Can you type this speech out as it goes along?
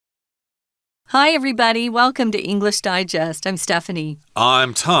Hi, everybody. Welcome to English Digest. I'm Stephanie.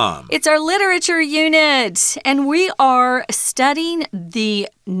 I'm Tom. It's our literature unit, and we are studying the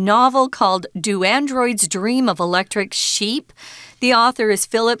novel called Do Androids Dream of Electric Sheep? The author is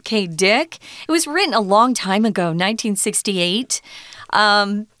Philip K. Dick. It was written a long time ago, 1968.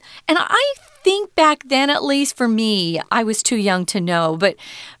 And I think back then, at least for me, I was too young to know, but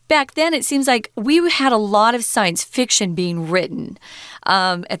back then it seems like we had a lot of science fiction being written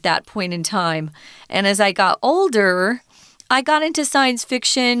at that point in time. And as I got older, I got into science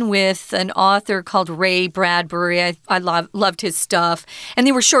fiction with an author called Ray Bradbury. I loved his stuff. And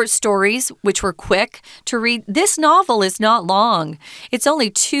they were short stories, which were quick to read. This novel is not long. It's only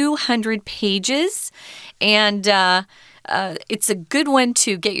 200 pages. And it's a good one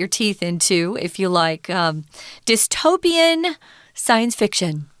to get your teeth into if you like dystopian science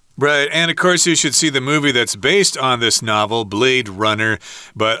fiction. Right, and of course you should see the movie that's based on this novel, Blade Runner.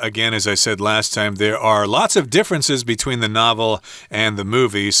 But again, as I said last time, there are lots of differences between the novel and the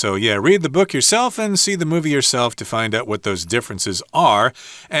movie. So yeah, read the book yourself and see the movie yourself to find out what those differences are.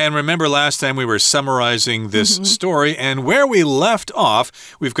 And remember last time we were summarizing this story, and where we left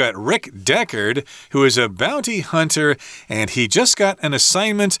off, we've got Rick Deckard, who is a bounty hunter, and he just got an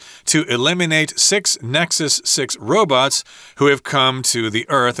assignment to eliminate 6 Nexus 6 robots who have come to the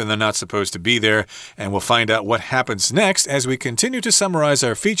Earth, and they're not supposed to be there. And we'll find out what happens next as we continue to summarize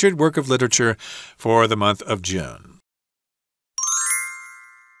our featured work of literature for the month of June.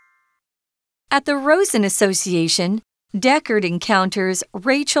 At the Rosen Association, Deckard encounters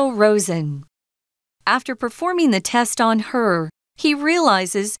Rachel Rosen. After performing the test on her, he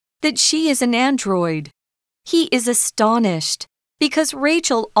realizes that she is an android. He is astonished because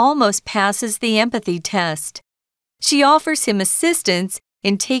Rachel almost passes the empathy test. She offers him assistance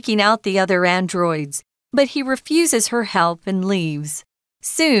in taking out the other androids, but he refuses her help and leaves.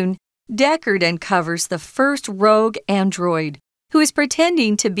 Soon, Deckard uncovers the first rogue android, who is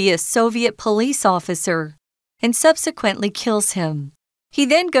pretending to be a Soviet police officer, and subsequently kills him. He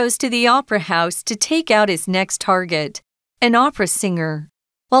then goes to the opera house to take out his next target, an opera singer.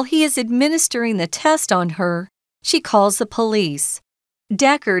 While he is administering the test on her, she calls the police.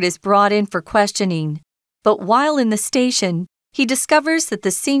 Deckard is brought in for questioning, but while in the station, he discovers that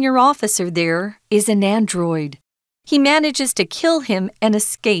the senior officer there is an android. He manages to kill him and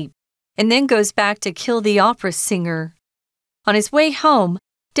escape, and then goes back to kill the opera singer. On his way home,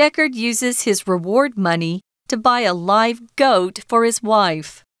 Deckard uses his reward money to buy a live goat for his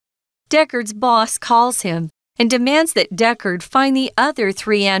wife. Deckard's boss calls him and demands that Deckard find the other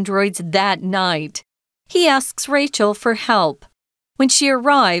 3 androids that night. He asks Rachel for help. When she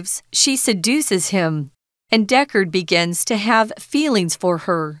arrives, she seduces him, and Deckard begins to have feelings for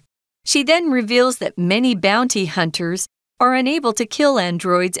her. She then reveals that many bounty hunters are unable to kill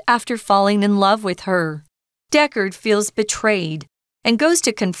androids after falling in love with her. Deckard feels betrayed and goes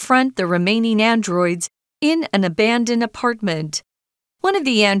to confront the remaining androids in an abandoned apartment. One of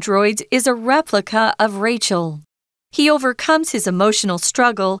the androids is a replica of Rachel. He overcomes his emotional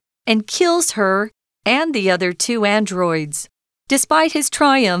struggle and kills her and the other 2 androids. Despite his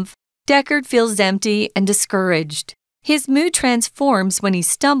triumph, Deckard feels empty and discouraged. His mood transforms when he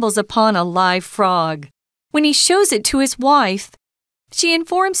stumbles upon a live frog. When he shows it to his wife, she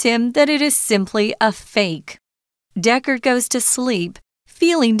informs him that it is simply a fake. Deckard goes to sleep,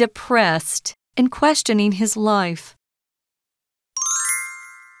 feeling depressed and questioning his life.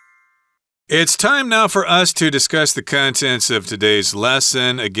 It's time now for us to discuss the contents of today's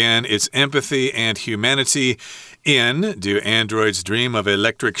lesson. Again, it's empathy and humanity in Do Androids Dream of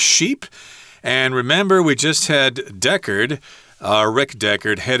Electric Sheep? And remember, we just had Deckard, Rick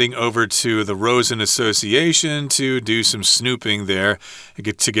Deckard, heading over to the Rosen Association to do some snooping there,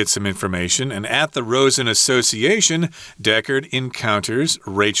 to get some information. And at the Rosen Association, Deckard encounters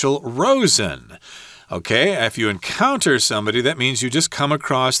Rachel Rosen. Okay, if you encounter somebody, that means you just come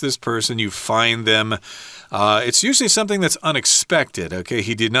across this person, you find them. It's usually something that's unexpected, okay?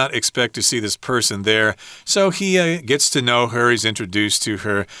 He did not expect to see this person there, so he gets to know her, he's introduced to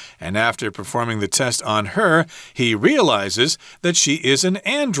her, and after performing the test on her, he realizes that she is an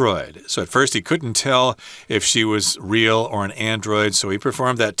android. So at first he couldn't tell if she was real or an android, so he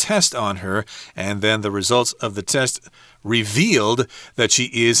performed that test on her, and then the results of the test revealed that she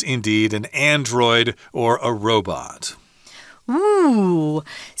is indeed an android or a robot. Ooh.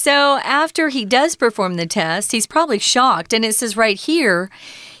 So after he does perform the test, he's probably shocked. And it says right here,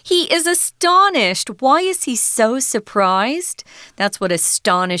 he is astonished. Why is he so surprised? That's what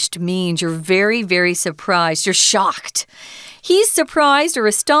astonished means. You're very, very surprised. You're shocked. He's surprised or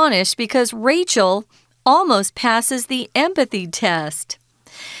astonished because Rachel almost passes the empathy test.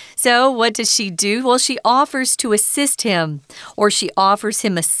 So what does she do? Well, she offers to assist him, or she offers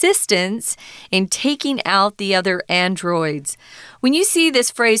him assistance in taking out the other androids. When you see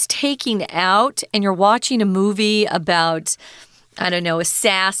this phrase taking out and you're watching a movie about, I don't know,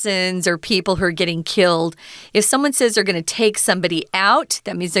 assassins or people who are getting killed. If someone says they're going to take somebody out,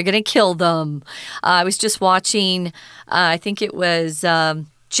 that means they're going to kill them. I was just watching, I think it was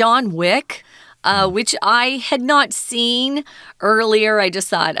John Wick, which I had not seen earlier. I just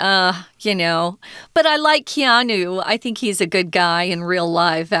thought, but I like Keanu. I think he's a good guy in real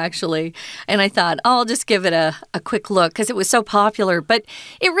life, actually. And I thought, I'll just give it a quick look because it was so popular. But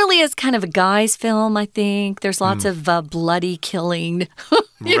it really is kind of a guy's film, I think. There's lots of bloody killing.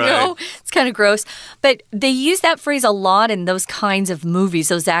 You know, it's kind of gross. But they use that phrase a lot in those kinds of movies,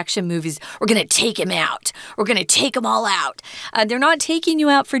 those action movies. We're going to take him out. We're going to take them all out. They're not taking you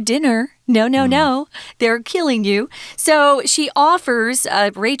out for dinner. No. They're killing you. So she offers,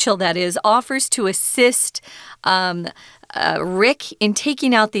 Rachel that is, offers to assist Rick in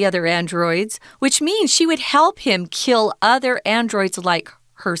taking out the other androids, which means she would help him kill other androids like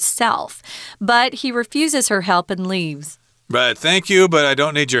herself. But he refuses her help and leaves. Right, thank you, but I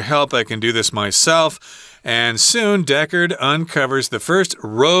don't need your help. I can do this myself. And soon, Deckard uncovers the first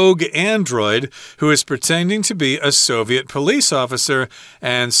rogue android who is pretending to be a Soviet police officer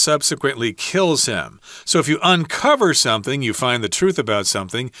and subsequently kills him. So if you uncover something, you find the truth about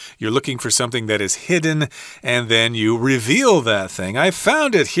something, you're looking for something that is hidden, and then you reveal that thing. I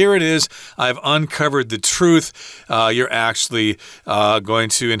found it. Here it is. I've uncovered the truth. You're actually going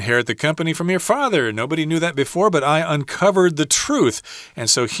to inherit the company from your father. Nobody knew that before, but I uncovered the truth. And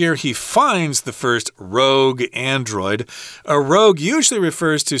so here he finds the first rogue android. A rogue usually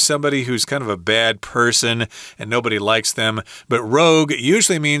refers to somebody who's kind of a bad person and nobody likes them, but rogue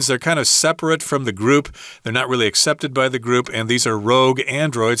usually means they're kind of separate from the group. They're not really accepted by the group, and these are rogue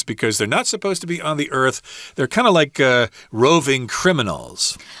androids because they're not supposed to be on the Earth. They're kind of like roving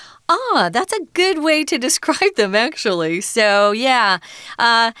criminals. That's a good way to describe them, actually. So, yeah.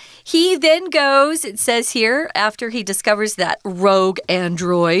 He then goes, it says here, after he discovers that rogue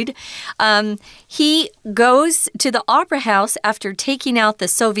android, he goes to the opera house after taking out the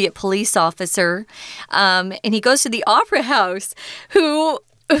Soviet police officer, and he goes to the opera house who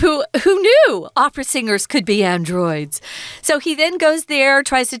knew opera singers could be androids? So he then goes there,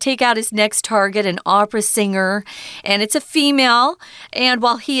 tries to take out his next target, an opera singer, and it's a female. And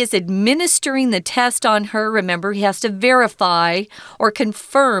while he is administering the test on her, remember, he has to verify or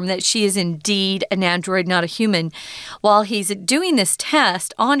confirm that she is indeed an android, not a human. While he's doing this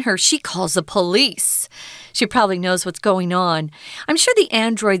test on her, she calls the police. She probably knows what's going on. I'm sure the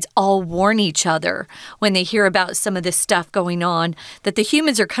androids all warn each other when they hear about some of this stuff going on, that the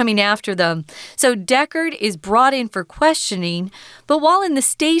humans are coming after them. So Deckard is brought in for questioning, but while in the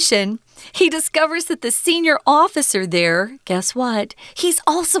station, he discovers that the senior officer there, guess what? He's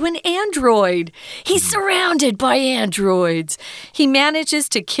also an android. He's surrounded by androids. He manages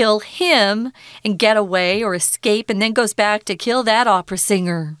to kill him and get away or escape, and then goes back to kill that opera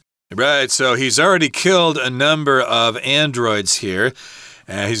singer. Right, so he's already killed a number of androids here.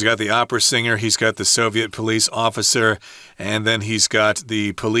 He's got the opera singer, he's got the Soviet police officer, and then he's got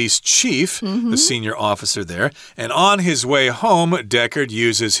the police chief, the senior officer there. And on his way home, Deckard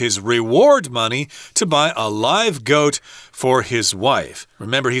uses his reward money to buy a live goat for his wife.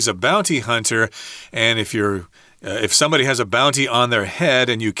 Remember, he's a bounty hunter, and if somebody has a bounty on their head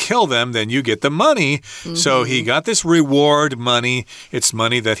and you kill them, then you get the money. So he got this reward money. It's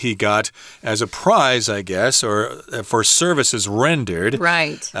money that he got as a prize, I guess, or for services rendered.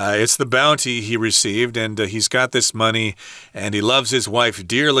 Right. It's the bounty he received, and he's got this money, and he loves his wife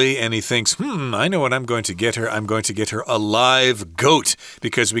dearly, and he thinks, I know what I'm going to get her. I'm going to get her a live goat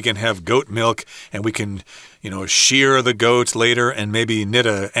because we can have goat milk, and we can shear the goat later and maybe knit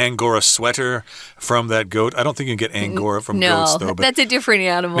an Angora sweater from that goat. I don't think you can get Angora from goats, though. But that's a different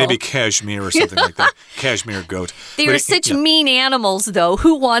animal. Maybe cashmere or something like that. Cashmere goat. They are such mean animals, though.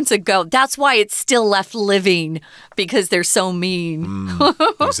 Who wants a goat? That's why it's still left living, because they're so mean.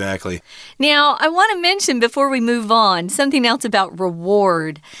 Exactly. Now, I want to mention before we move on, something else about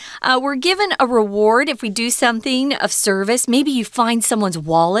reward. We're given a reward if we do something of service. Maybe you find someone's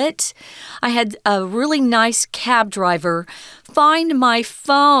wallet. I had a really nice cab driver find my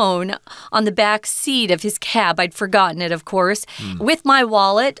phone on the back seat of his cab. I'd forgotten it, of course. With my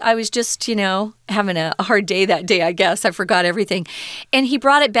wallet, I was just, having a hard day that day, I guess. I forgot everything. And he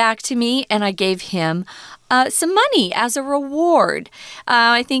brought it back to me, and I gave him some money as a reward.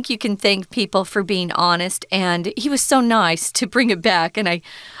 I think you can thank people for being honest, and he was so nice to bring it back, and I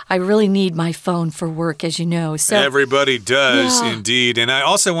really need my phone for work, as you know. So everybody does, indeed. And I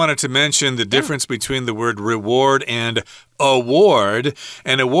also wanted to mention the difference between the word reward and award.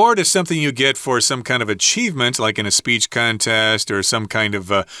 An award is something you get for some kind of achievement, like in a speech contest or some kind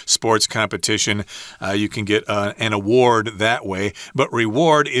of sports competition. You can get an award that way. But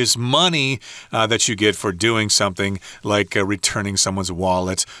reward is money that you get for doing something like returning someone's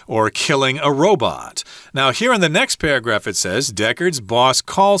wallet or killing a robot. Now, here in the next paragraph, it says, Deckard's boss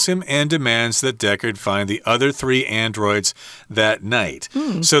calls him and demands that Deckard find the other 3 androids that night.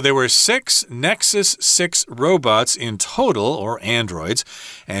 So there were 6 Nexus 6 robots in total, or androids,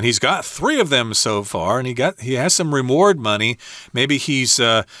 and he's got 3 of them so far, and he has some reward money. Maybe he's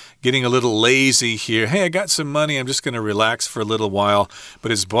getting a little lazy here. Hey, I got some money. I'm just going to relax for a little while.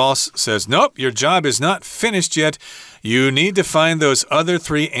 But his boss says, nope, your job is not finished yet. You need to find those other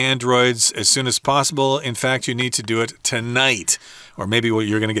 3 androids as soon as possible. In fact, you need to do it tonight. Or maybe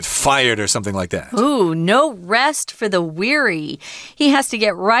you're going to get fired or something like that. Ooh, no rest for the weary. He has to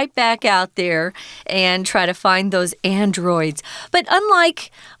get right back out there and try to find those androids. But unlike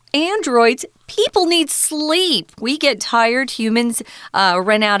androids, people need sleep. We get tired. Humans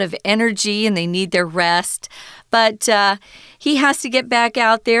run out of energy and they need their rest. But he has to get back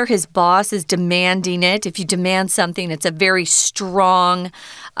out there. His boss is demanding it. If you demand something, it's a very strong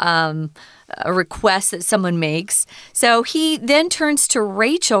a request that someone makes. So he then turns to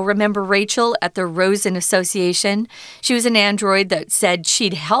Rachel. Remember Rachel at the Rosen Association? She was an android that said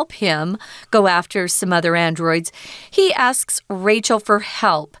she'd help him go after some other androids. He asks Rachel for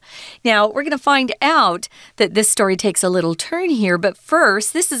help. Now, we're going to find out that this story takes a little turn here, but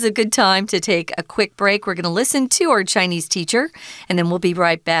first, this is a good time to take a quick break. We're going to listen to our Chinese teacher, and then we'll be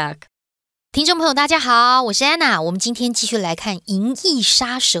right back. 听众朋友大家好，我是安娜。我们今天继续来看《银翼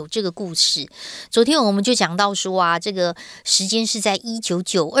杀手》这个故事。昨天我们就讲到说啊，这个时间是在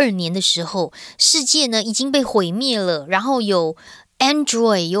1992年的时候，世界呢已经被毁灭了，然后有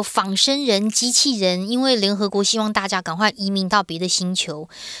Android 有仿生人、机器人，因为联合国希望大家赶快移民到别的星球。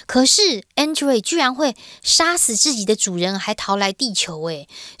可是 Android 居然会杀死自己的主人，还逃来地球诶。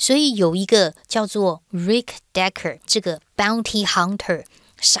所以有一个叫做 Rick Deckard 这个 Bounty Hunter。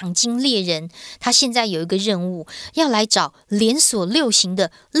赏金猎人，他现在有一个任务，要来找连锁6型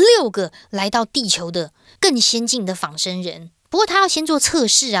的6个来到地球的更先进的仿生人。不过他要先做测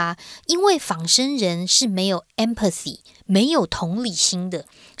试啊，因为仿生人是没有 empathy， 没有同理心的。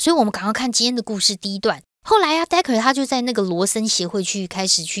所以我们赶快看今天的故事第一段。后来啊 Deckard 他就在那个罗森协会开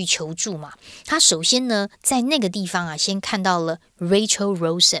始去求助嘛。他首先呢，在那个地方啊，先看到了 Rachel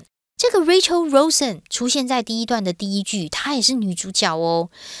Rosen。这个 Rachel Rosen 出现在第一段的第一句，她也是女主角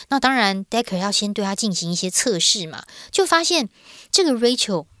哦。那当然 Deckard 要先对她进行一些测试嘛，就发现这个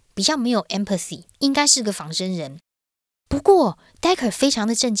Rachel 比较没有 empathy， 应该是个仿生人。不过 Deckard 非常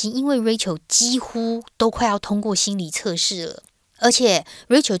的震惊，因为 Rachel 几乎都快要通过心理测试了。而且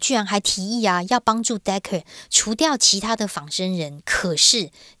Rachel 居然还提议啊，要帮助 Deckard 除掉其他的仿生人，可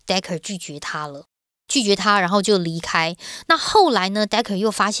是 Deckard 拒绝他，然后就离开。那后来呢 Deckard 又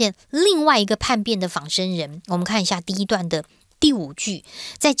发现另外一个叛变的仿生人。我们看一下第一段的第5句，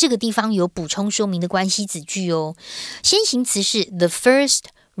在这个地方有补充说明的关系子句哦。先行词是 the first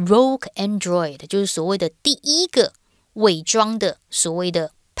rogue android， 就是所谓的第一个伪装的所谓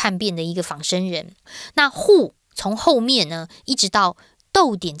的叛变的一个仿生人。那 who 从后面呢一直到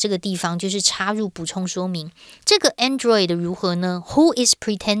逗点这个地方就是插入补充说明。这个 Android 如何呢？ Who is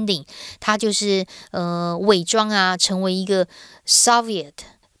pretending？ 他就是伪装啊，成为一个 Soviet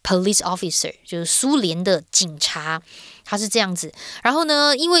police officer， 就是苏联的警察。他是这样子，然后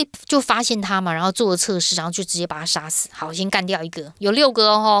呢，因为就发现他嘛，然后做了测试，然后就直接把他杀死。好，先干掉一个，有6个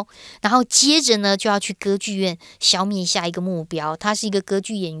哦。然后接着呢，就要去歌剧院消灭下一个目标。他是一个歌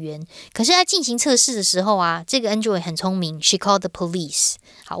剧演员，可是他进行测试的时候啊，这个 Android 很聪明 ，She called the police。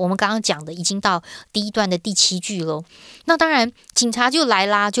好，我们刚刚讲的已经到第一段的第7句咯。那当然，警察就来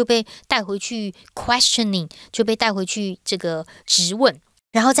啦，就被带回去 questioning， 就被带回去这个质问。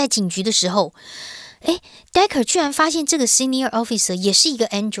然后在警局的时候。Deckard 居然发现这个 senior officer 也是一个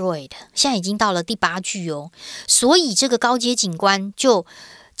android， 现在已经到了第8句哦。所以这个高阶警官就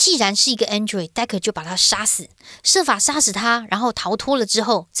既然是一个 android， Deckard 就把他杀死，设法杀死他，然后逃脱了之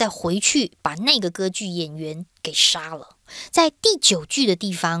后再回去把那个歌剧演员给杀了。在第9句的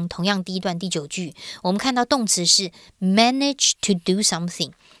地方，同样第一段第9句，我们看到动词是 manage to do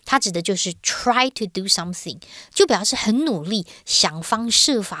something， 它指的就是 try to do something， 就表示很努力，想方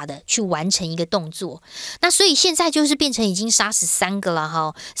设法的去完成一个动作。那所以现在就是变成已经杀死3个了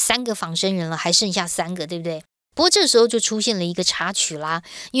哈，3个仿生人了，还剩下3个，对不对？不过这时候就出现了一个插曲啦，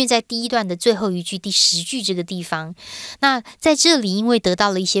因为在第一段的最后一句第10句这个地方，那在这里因为得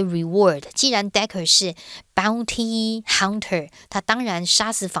到了一些 reward， 既然 Decker 是 bounty hunter， 他当然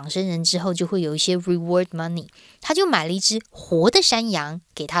杀死仿生人之后就会有一些 reward money， 他就买了一只活的山羊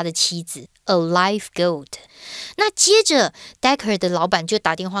给他的妻子 a live goat。 那接着 Decker 的老板就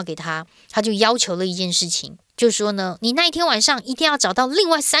打电话给他，他就要求了一件事情，就说呢，你那一天晚上一定要找到另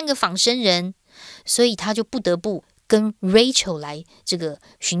外3个仿生人，所以他就不得不跟 Rachel 来这个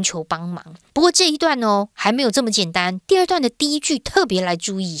寻求帮忙。不过这一段还没有这么简单，第2段的第1句特别来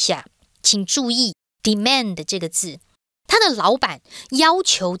注意一下，请注意 demand 这个字，他的老板要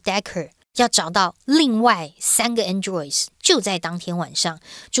求 Decker 要找到另外3个 androids， 就在当天晚上。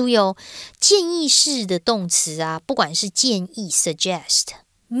注意建议式的动词啊，不管是建议 suggest、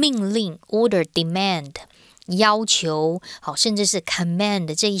 命令 order、 demand、要求好，甚至是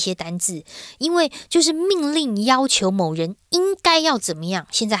command 这一些单字，因为就是命令要求某人应该要怎么样，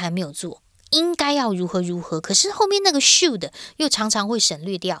现在还没有做，应该要如何如何，可是后面那个 should 又常常会省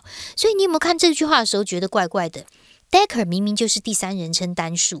略掉，所以你有没有看这句话的时候觉得怪怪的？ Decker 明明就是第3人称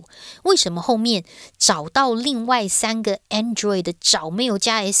单数，为什么后面找到另外3个 android 的找没有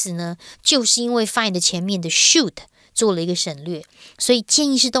加 s 呢？就是因为 find 前面的 should做了一个省略，所以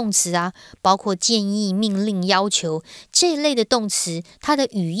建议式动词啊，包括建议、命令、要求这一类的动词，它的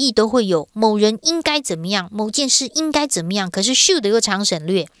语义都会有某人应该怎么样，某件事应该怎么样，可是 should 又常省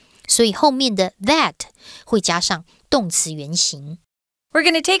略，所以后面的 that 会加上动词原形。 We're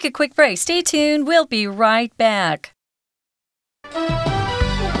going to take a quick break. Stay tuned. We'll be right back.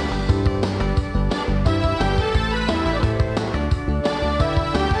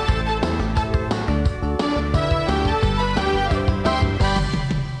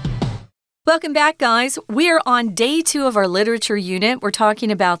 Welcome back, guys. We're on day 2 of our literature unit. We're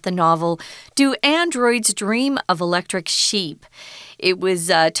talking about the novel Do Androids Dream of Electric Sheep? It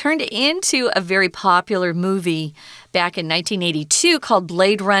was turned into a very popular movie back in 1982 called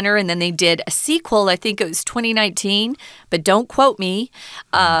Blade Runner, and then they did a sequel, I think it was 2019, but don't quote me.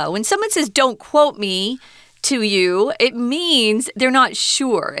 When someone says don't quote me to you, it means they're not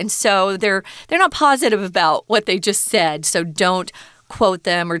sure, and so they're not positive about what they just said, so don't quote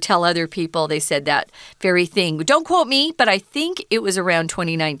them or tell other people they said that very thing. Don't quote me, but I think it was around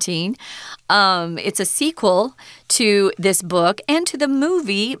 2019. It's a sequel to this book and to the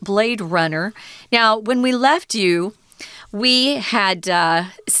movie Blade Runner. Now, when we left you, we had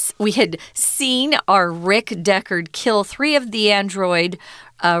seen our Rick Deckard kill 3 of the android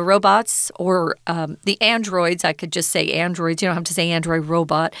robots, or the androids. I could just say androids. You don't have to say android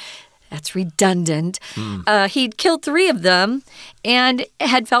robot. That's redundant. He'd killed 3 of them and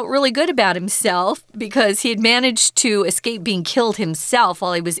had felt really good about himself because he had managed to escape being killed himself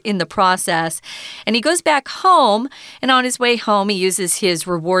while he was in the process. And he goes back home, and on his way home, he uses his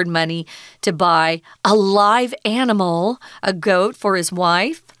reward money to buy a live animal, a goat, for his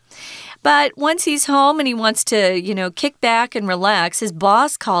wife. But once he's home and he wants to, kick back and relax, his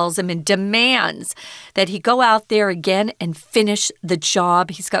boss calls him and demands that he go out there again and finish the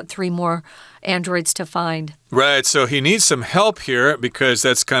job. He's got 3 more androids to find. Right, so he needs some help here because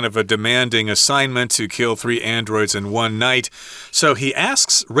that's kind of a demanding assignment to kill 3 androids in one night. So he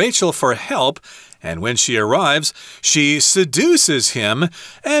asks Rachel for help. And when she arrives, she seduces him,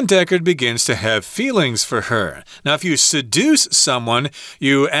 and Deckard begins to have feelings for her. Now, if you seduce someone,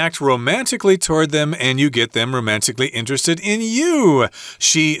 you act romantically toward them, and you get them romantically interested in you.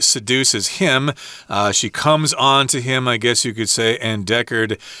 She seduces him. She comes on to him, I guess you could say, and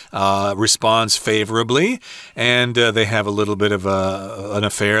Deckard responds favorably, and they have a little bit of an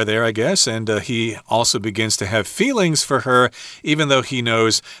affair there, I guess, and he also begins to have feelings for her, even though he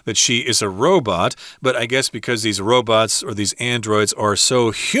knows that she is a robot. But I guess because these robots or these androids are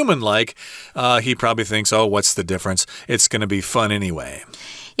so human-like, he probably thinks, oh, what's the difference? It's going to be fun anyway.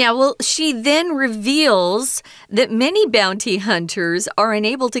 Yeah, well, she then reveals that many bounty hunters are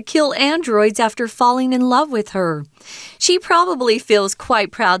unable to kill androids after falling in love with her. She probably feels quite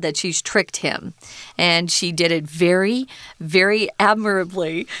proud that she's tricked him, and she did it very, very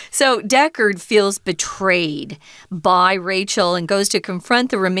admirably. So Deckard feels betrayed by Rachel and goes to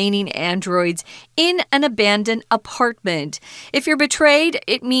confront the remaining androids in an abandoned apartment. If you're betrayed,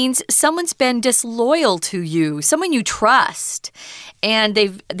 it means someone's been disloyal to you, someone you trust, and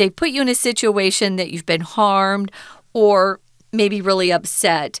they've put you in a situation that you've been harmed or maybe really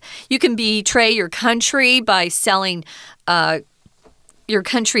upset. You can betray your country by selling your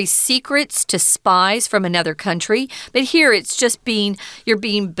country's secrets to spies from another country. But here it's just you're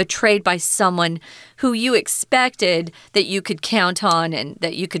being betrayed by someone who you expected that you could count on and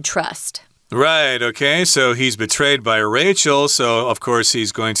that you could trust. Right, okay, so he's betrayed by Rachel, so of course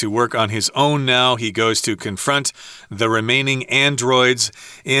he's going to work on his own now. He goes to confront the remaining androids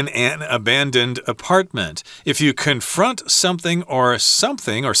in an abandoned apartment. If you confront something or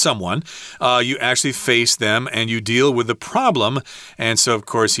someone, you actually face them and you deal with the problem. And so, of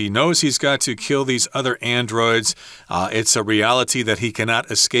course, he knows he's got to kill these other androids. It's a reality that he cannot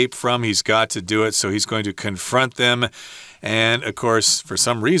escape from. He's got to do it, so he's going to confront them. And, of course, for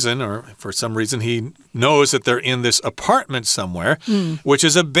some reason he knows that they're in this apartment somewhere, which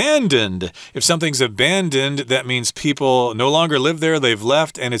is abandoned. If something's abandoned, that means people no longer live there. They've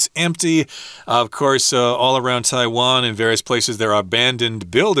left, and it's empty. Of course, all around Taiwan and various places, there are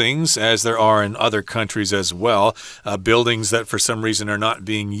abandoned buildings, as there are in other countries as well. Buildings that, for some reason, are not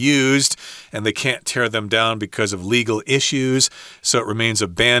being used, and they can't tear them down because of legal issues, so it remains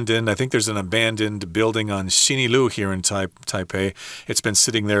abandoned. I think there's an abandoned building on Xinilu here in Taipei. It's been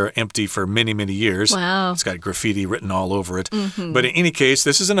sitting there empty for many, many years. Wow. It's got graffiti written all over it. But in any case,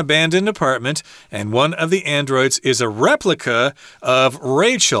 this is an abandoned apartment, and one of the androids is a replica of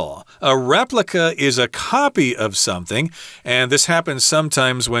Rachel. A replica is a copy of something, and this happens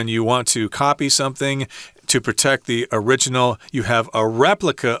sometimes when you want to copy something. To protect the original, you have a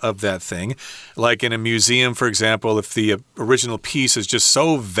replica of that thing. Like in a museum, for example, if the original piece is just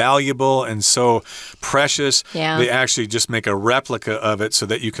so valuable and so precious, they actually just make a replica of it so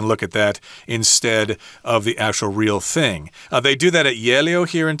that you can look at that instead of the actual real thing. They do that at Yelio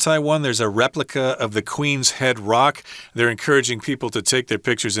here in Taiwan. There's a replica of the Queen's Head Rock. They're encouraging people to take their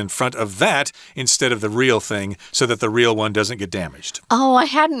pictures in front of that instead of the real thing so that the real one doesn't get damaged. Oh, I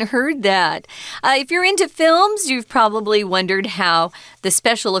hadn't heard that. If you're into films, you've probably wondered how the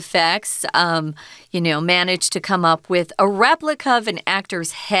special effects, managed to come up with a replica of an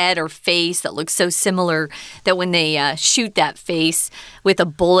actor's head or face that looks so similar that when they shoot that face with a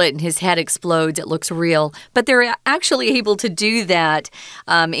bullet and his head explodes, it looks real. But they're actually able to do that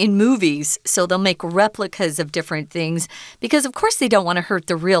in movies. So they'll make replicas of different things because, of course, they don't want to hurt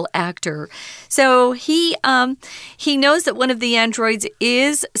the real actor. So he knows that one of the androids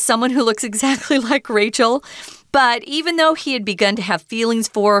is someone who looks exactly like Rachel. But even though he had begun to have feelings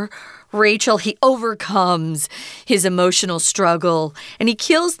for Rachel, he overcomes his emotional struggle and he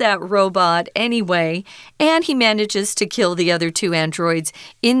kills that robot anyway, and he manages to kill the other two androids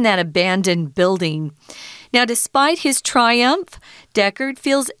in that abandoned building. Now, despite his triumph, Deckard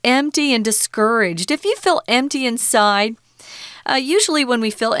feels empty and discouraged. If you feel empty inside, usually when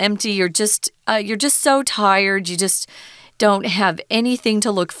we feel empty, you're just so tired, you just don't have anything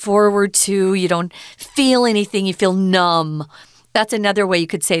to look forward to. You don't feel anything. You feel numb. That's another way you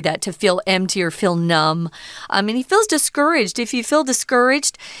could say that, to feel empty or feel numb. And he feels discouraged. If you feel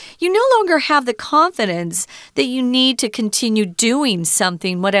discouraged, you no longer have the confidence that you need to continue doing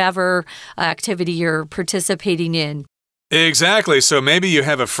something, whatever activity you're participating in. Exactly. So maybe you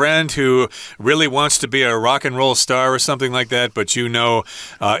have a friend who really wants to be a rock and roll star or something like that, but you know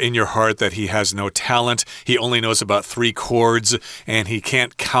in your heart that he has no talent. He only knows about 3 chords and he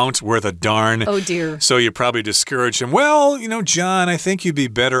can't count worth a darn. Oh, dear. So you probably discourage him. Well, John, I think you'd be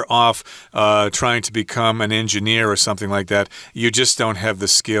better off trying to become an engineer or something like that. You just don't have the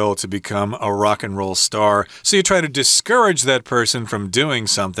skill to become a rock and roll star. So you try to discourage that person from doing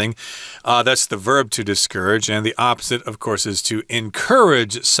something. That's the verb to discourage. And the opposite, of course, is to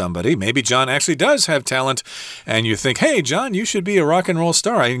encourage somebody. Maybe John actually does have talent and you think, hey, John, you should be a rock and roll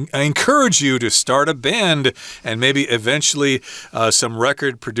star. I encourage you to start a band, and maybe eventually some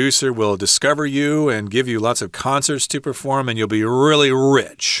record producer will discover you and give you lots of concerts to perform and you'll be really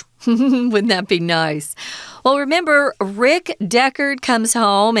rich. Wouldn't that be nice? Well, remember, Rick Deckard comes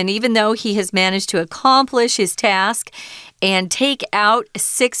home, and even though he has managed to accomplish his task and take out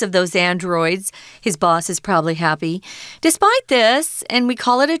 6 of those androids, his boss is probably happy. Despite this, and we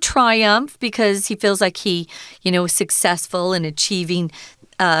call it a triumph because he feels like he, was successful in achieving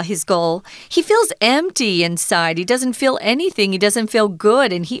his goal, he feels empty inside. He doesn't feel anything. He doesn't feel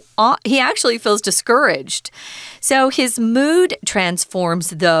good, and he actually feels discouraged. So his mood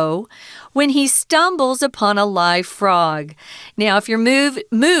transforms, though, when he stumbles upon a live frog. Now, if your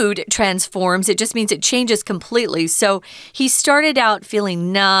mood transforms, it just means it changes completely. So he started out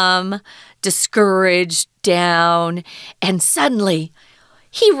feeling numb, discouraged, down, and suddenly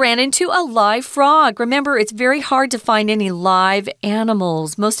He ran into a live frog. Remember, it's very hard to find any live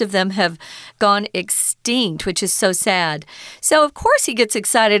animals. Most of them have gone extinct, which is so sad. So, of course, he gets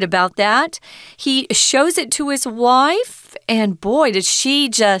excited about that. He shows it to his wife, and boy, does she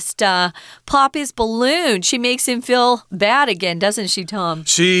just pop his balloon. She makes him feel bad again, doesn't she, Tom?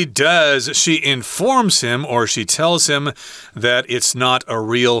 She does. She informs him, or she tells him that it's not a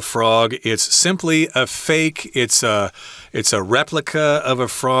real frog. It's simply a fake. It's a replica of a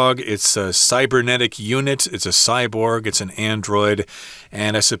frog. It's a cybernetic unit. It's a cyborg. It's an android.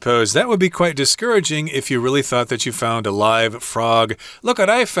 And I suppose that would be quite discouraging if you really thought that you found a live frog. Look what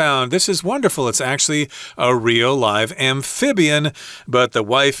I found. This is wonderful. It's actually a real live amphibian. But the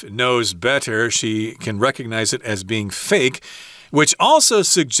wife knows better. She can recognize it as being fake, which also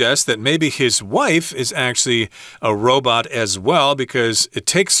suggests that maybe his wife is actually a robot as well, because it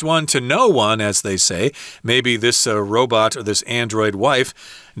takes one to know one, as they say. Maybe this robot or this android wife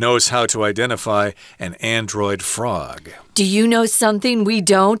knows how to identify an android frog. Do you know something we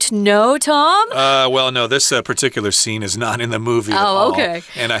don't know, Tom? Well, no, this particular scene is not in the movie at all. Okay.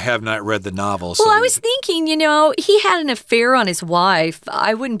 And I have not read the novel. Well, I was thinking, he had an affair on his wife.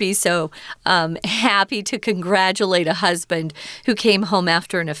 I wouldn't be so happy to congratulate a husband who came home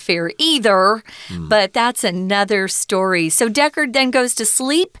after an affair either. But that's another story. So Deckard then goes to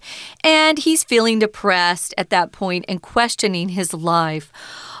sleep, and he's feeling depressed at that point and questioning his life.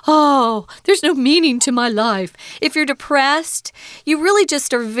 Oh, there's no meaning to my life. If you're depressed, you really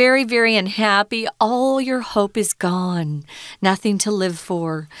just are very, very unhappy. All your hope is gone. Nothing to live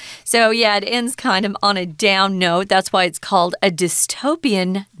for. So, yeah, it ends kind of on a down note. That's why it's called a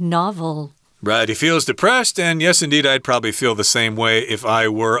dystopian novel. Right, he feels depressed, and yes, indeed, I'd probably feel the same way if I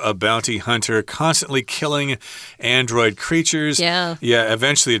were a bounty hunter constantly killing android creatures. Yeah,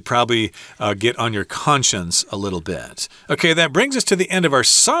 eventually it'd probably get on your conscience a little bit. Okay, that brings us to the end of our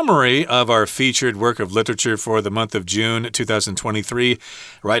summary of our featured work of literature for the month of June 2023.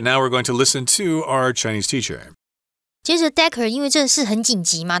 Right now, we're going to listen to our Chinese teacher. 接着 Deckard 因为这事很紧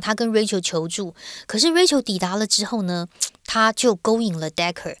急嘛，他跟 Rachel 求助，可是 Rachel 抵达了之后呢，他就勾引了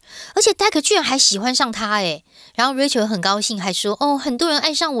Deckard， 而且 Deckard 居然还喜欢上他耶。然后 Rachel 很高兴，还说很多人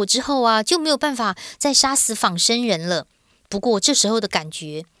爱上我之后啊，就没有办法再杀死仿生人了。不过这时候的感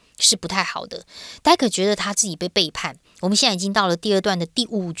觉是不太好的， Deckard 觉得他自己被背叛。我们现在已经到了第2段的第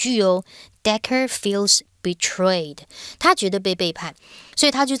5句哦。 Deckard feels betrayed， 他觉得被背叛，所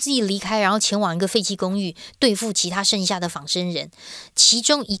以他就自己离开，然后前往一个废弃公寓对付其他剩下的仿生人。其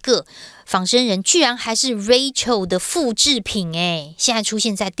中一个仿生人居然还是 Rachel 的复制品诶，现在出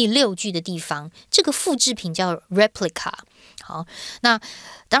现在第6句的地方，这个复制品叫 replica。 好，那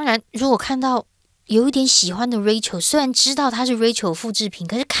当然如果看到有一点喜欢的 Rachel， 虽然知道她是 Rachel 复制品，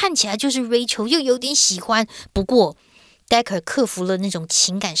可是看起来就是 Rachel， 又有点喜欢。不过Deckard 克服了那种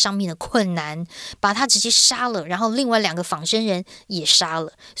情感上面的困难，把他直接杀了，然后另外2个仿生人也杀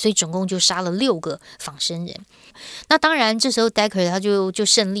了，所以总共就杀了6个仿生人。那当然这时候 Deckard 他就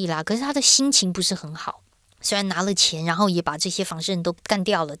胜利啦，可是他的心情不是很好。虽然拿了钱，然后也把这些仿生人都干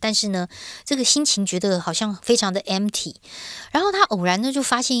掉了，但是呢，这个心情觉得好像非常的 empty。然后他偶然呢就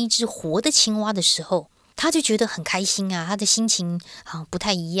发现一只活的青蛙的时候，他就觉得很开心啊，他的心情不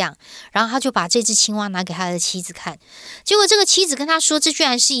太一样。然后他就把这只青蛙拿给他的妻子看，结果这个妻子跟他说这居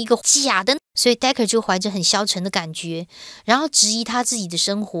然是一个假的，所以 Deckard 就怀着很消沉的感觉，然后质疑他自己的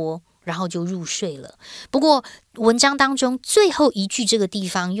生活，然后就入睡了。不过文章当中最后一句这个地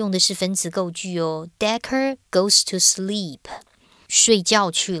方用的是分词构句哦。 Deckard goes to sleep， 睡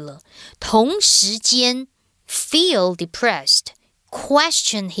觉去了。同时间 feel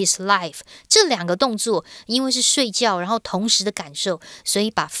depressed，question his life， 这2个动作因为是睡觉，然后同时的感受，所以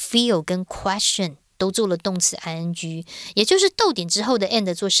把 feel 跟 question 都做了动词 ing， 也就是逗点之后的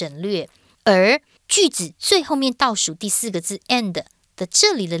and 做省略。而句子最后面倒数第4个字 and 的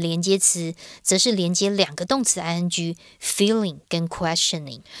这里的连接词则是连接2个动词 ing， feeling 跟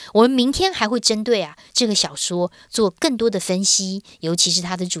questioning。 我们明天还会针对这个小说做更多的分析，尤其是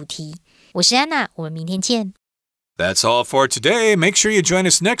它的主题。我是安娜，我们明天见。That's all for today. Make sure you join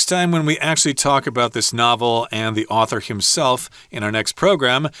us next time when we actually talk about this novel and the author himself in our next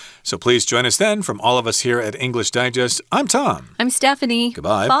program. So please join us then. From all of us here at English Digest, I'm Tom. I'm Stephanie.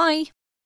 Goodbye. Bye.